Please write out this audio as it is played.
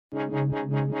Hey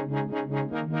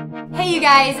you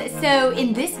guys, so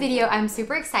in this video I'm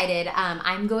super excited.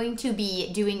 I'm going to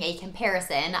be doing a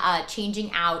comparison,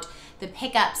 changing out the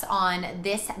pickups on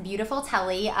this beautiful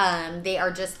telly. They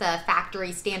are just the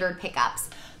factory standard pickups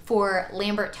for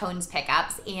Lambertones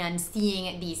pickups, and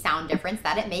seeing the sound difference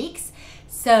that it makes.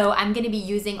 So I'm going to be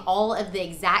using all of the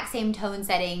exact same tone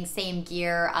settings, same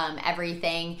gear,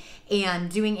 everything,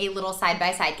 and doing a little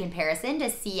side-by-side comparison to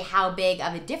see how big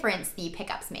of a difference the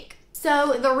pickups make.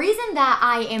 So the reason that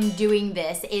I am doing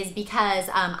this is because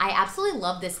I absolutely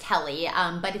love this telly,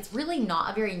 but it's really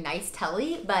not a very nice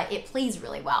telly, but it plays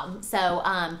really well. So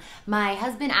my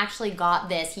husband actually got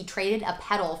this. He traded a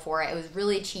pedal for it. It was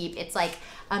really cheap. It's like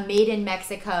a made in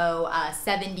Mexico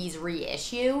 70s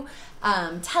reissue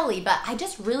telly, but I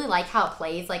just really like how it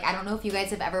plays. Like, I don't know if you guys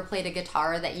have ever played a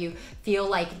guitar that you feel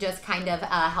like just kind of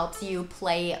helps you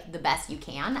play the best you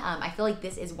can. I feel like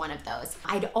this is one of those.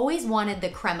 I'd always wanted the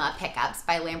Crema pickups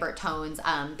by Lambertones.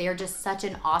 They're just such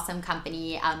an awesome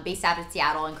company based out of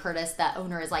Seattle, and Curtis, the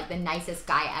owner, is like the nicest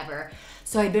guy ever.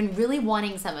 So I've been really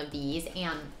wanting some of these,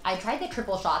 and I tried the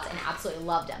triple shots and absolutely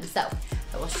loved them. So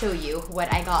I will show you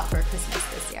what I got for Christmas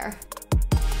this year.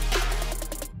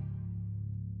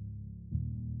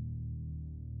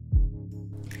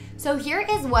 So here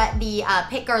is what the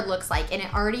pick guard looks like, and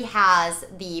it already has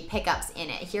the pickups in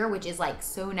it here, which is like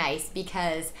so nice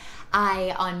because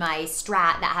on my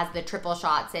Strat that has the triple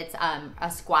shots, it's a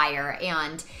Squire,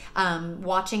 and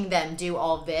watching them do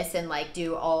all of this and like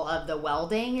do all of the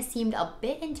welding seemed a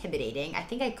bit intimidating. I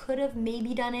think I could have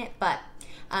maybe done it, but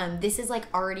this is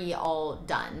like already all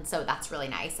done, so that's really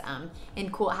nice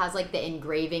and cool. It has like the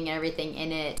engraving and everything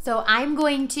in it. So I'm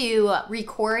going to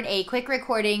record a quick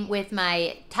recording with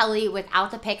my telly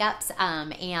without the pickups,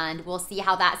 and we'll see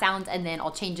how that sounds, and then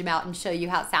I'll change them out and show you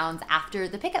how it sounds after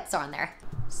the pickups are on there.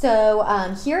 So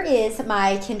here is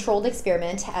my controlled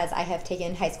experiment, as I have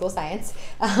taken high school science.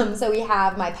 So we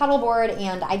have my pedal board,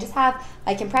 and I just have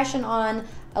my compression on,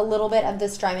 a little bit of the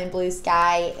Strymon Blue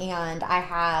Sky, and I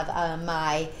have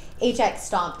my HX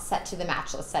Stomp set to the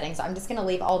matchless setting. So I'm just gonna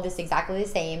leave all of this exactly the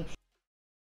same.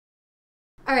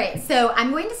 All right, so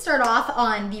I'm going to start off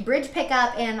on the bridge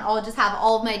pickup, and I'll just have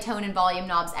all of my tone and volume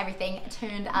knobs, everything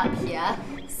turned up here.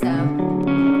 So I'll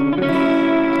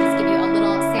just give you a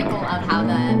little sample of how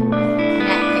the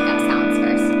neck pickup sounds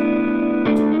first.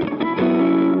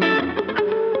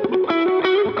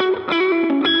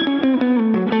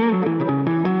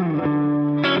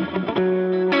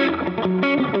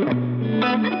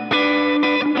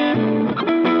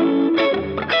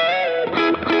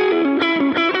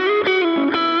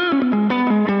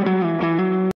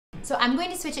 So I'm going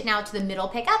to switch it now to the middle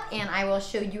pickup, and I will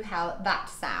show you how that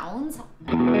sounds.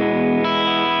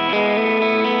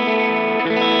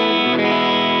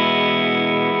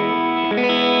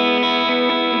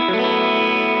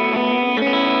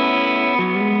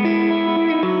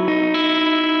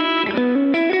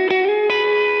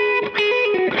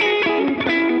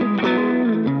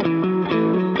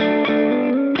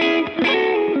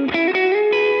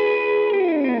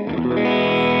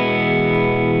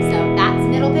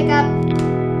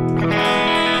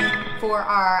 For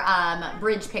our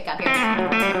bridge pickup here.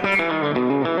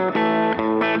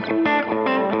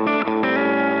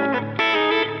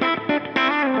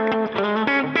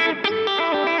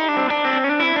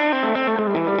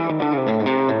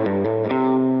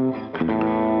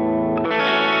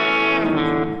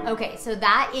 Okay, so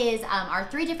that is our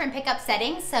 3 different pickup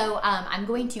settings. So I'm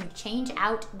going to change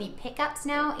out the pickups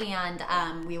now,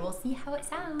 and we will see how it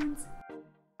sounds.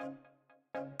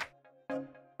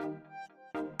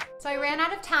 So I ran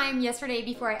out of time yesterday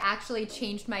before I actually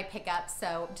changed my pickups,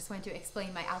 so just wanted to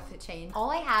explain my outfit change.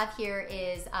 All I have here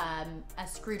is a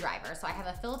screwdriver. So I have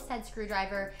a Phillips head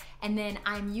screwdriver, and then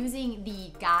I'm using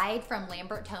the guide from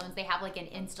Lambertones. They have like an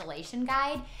installation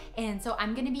guide, and so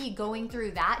I'm gonna be going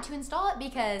through that to install it,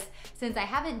 because since I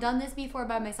haven't done this before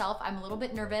by myself, I'm a little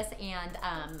bit nervous, and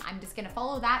I'm just gonna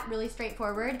follow that really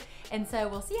straightforward, and so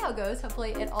we'll see how it goes.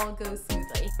 Hopefully it all goes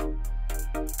smoothly.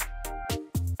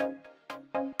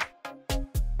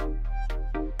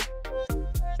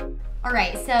 All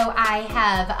right, so I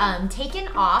have taken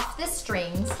off the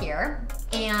strings here,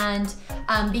 and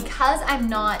because I'm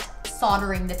not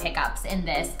soldering the pickups in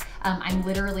this, I'm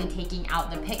literally taking out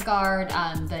the pick guard,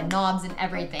 the knobs and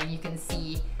everything. You can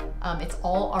see it's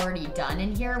all already done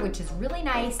in here, which is really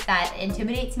nice. That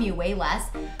intimidates me way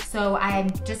less. So I'm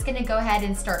just gonna go ahead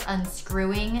and start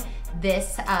unscrewing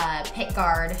this pick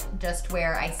guard just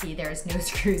where I see there's no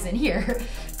screws in here.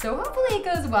 So hopefully it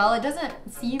goes well. It doesn't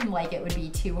seem like it would be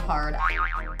too hard.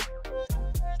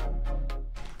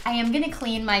 I am gonna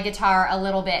clean my guitar a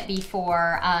little bit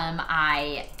before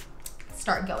I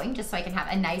start going, just so I can have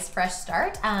a nice fresh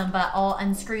start, but I'll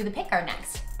unscrew the pickguard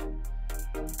next.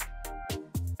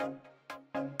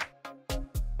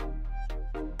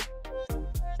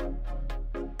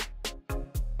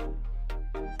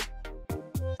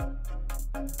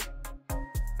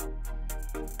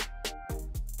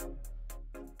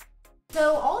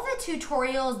 So all the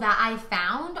tutorials that I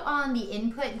found on the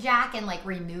input jack and like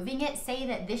removing it say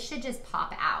that this should just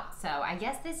pop out. So I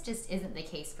guess this just isn't the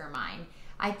case for mine.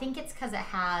 I think it's because it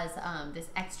has this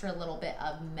extra little bit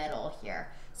of metal here.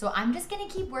 So I'm just gonna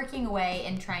keep working away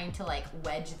and trying to like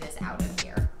wedge this out of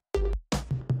here.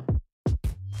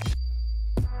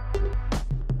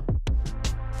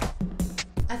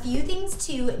 A few things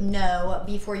to know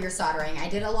before you're soldering. I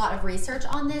did a lot of research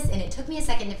on this and it took me a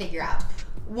second to figure out.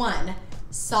 One,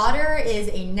 solder is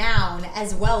a noun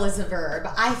as well as a verb.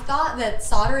 I thought that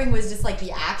soldering was just like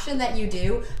the action that you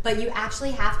do, but you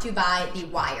actually have to buy the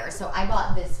wire. So I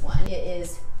bought this one. It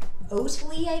is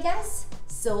Oatly, I guess,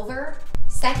 silver.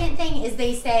 Second thing is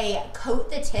they say coat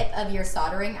the tip of your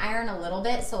soldering iron a little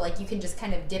bit, so like you can just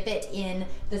kind of dip it in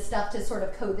the stuff to sort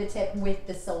of coat the tip with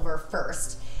the silver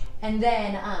first. And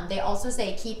then they also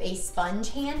say keep a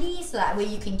sponge handy so that way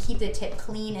you can keep the tip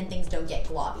clean and things don't get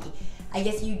globby. I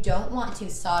guess you don't want to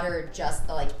solder just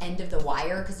the like end of the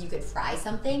wire because you could fry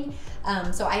something.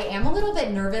 So I am a little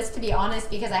bit nervous, to be honest,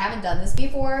 because I haven't done this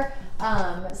before.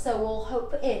 So we'll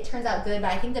hope it turns out good,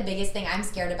 but I think the biggest thing I'm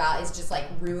scared about is just like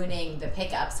ruining the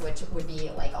pickups, which would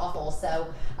be like awful.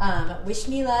 So wish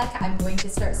me luck. I'm going to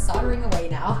start soldering away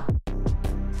now.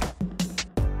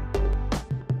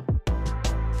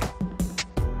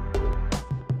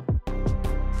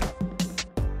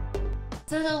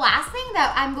 So the last thing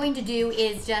that I'm going to do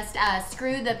is just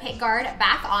screw the pickguard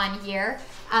back on here.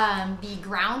 The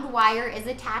ground wire is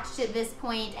attached at this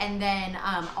point, and then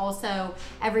also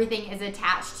everything is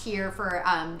attached here for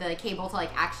the cable to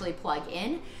like actually plug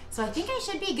in. So I think I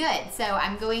should be good. So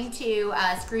I'm going to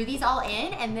screw these all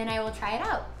in and then I will try it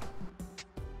out.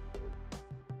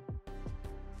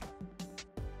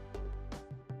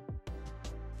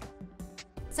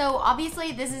 So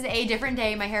obviously this is a different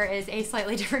day. My hair is a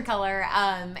slightly different color,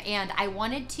 and I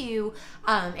wanted to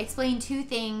explain two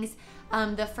things.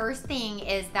 The first thing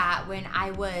is that when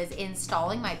I was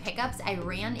installing my pickups, I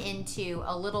ran into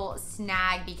a little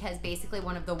snag because basically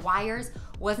one of the wires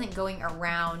wasn't going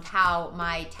around how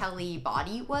my telly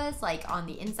body was, like on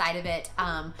the inside of it.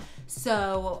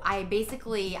 So I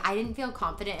didn't feel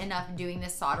confident enough doing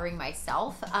this soldering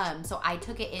myself. So I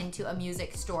took it into a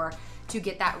music store to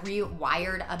get that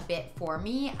rewired a bit for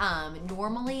me.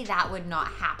 Normally that would not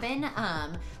happen,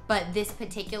 but this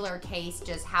particular case,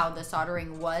 just how the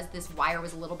soldering was, this wire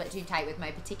was a little bit too tight with my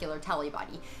particular telly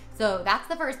body. So that's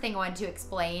the first thing I wanted to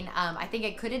explain. I think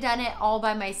I could have done it all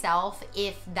by myself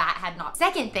if that had not.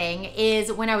 Second thing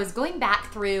is when I was going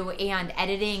back through and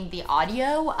editing the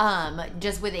audio,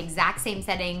 just with exact same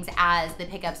settings as the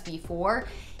pickups before,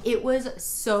 it was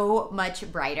so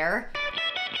much brighter.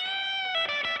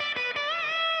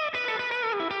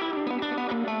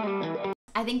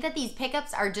 I think that these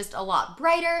pickups are just a lot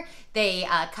brighter. They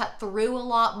cut through a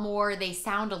lot more. They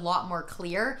sound a lot more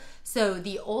clear. So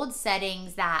the old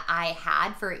settings that I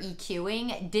had for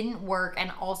EQing didn't work,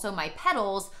 and also my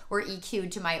pedals were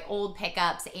EQ'd to my old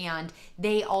pickups and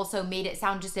they also made it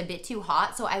sound just a bit too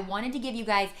hot. So I wanted to give you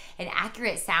guys an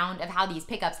accurate sound of how these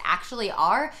pickups actually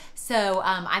are. So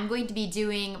I'm going to be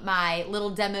doing my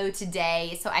little demo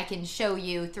today so I can show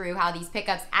you through how these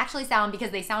pickups actually sound,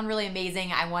 because they sound really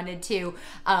amazing. I wanted to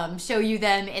show you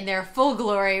them in their full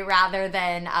glory rather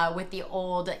than with the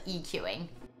old EQing.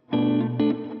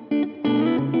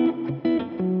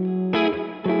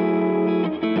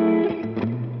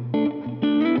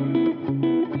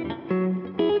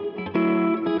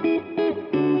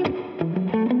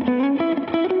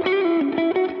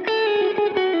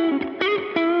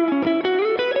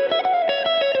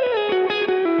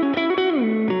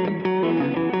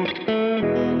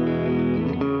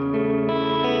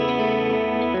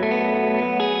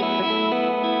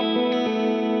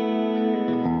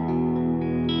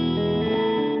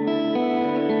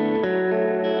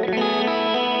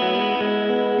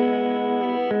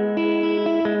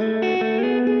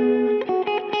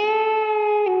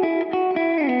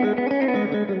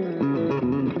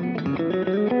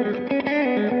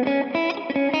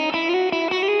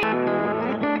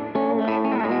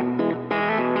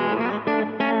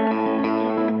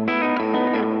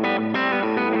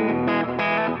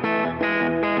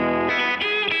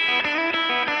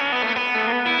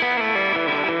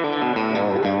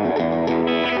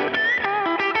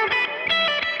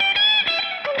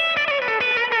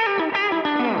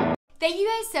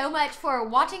 so much for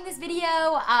watching this video,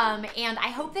 and I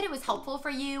hope that it was helpful for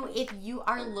you. If you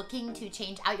are looking to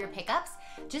change out your pickups,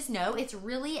 just know it's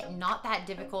really not that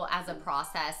difficult as a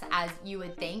process as you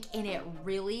would think, and it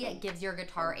really gives your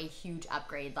guitar a huge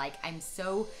upgrade. Like, I'm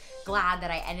so glad that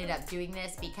I ended up doing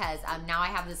this because now I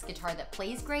have this guitar that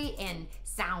plays great and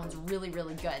sounds really,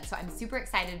 really good. So I'm super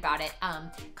excited about it.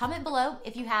 Comment below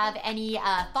if you have any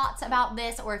thoughts about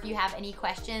this, or if you have any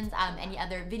questions, any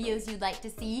other videos you'd like to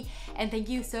see. And thank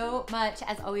you so much,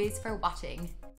 as always, for watching.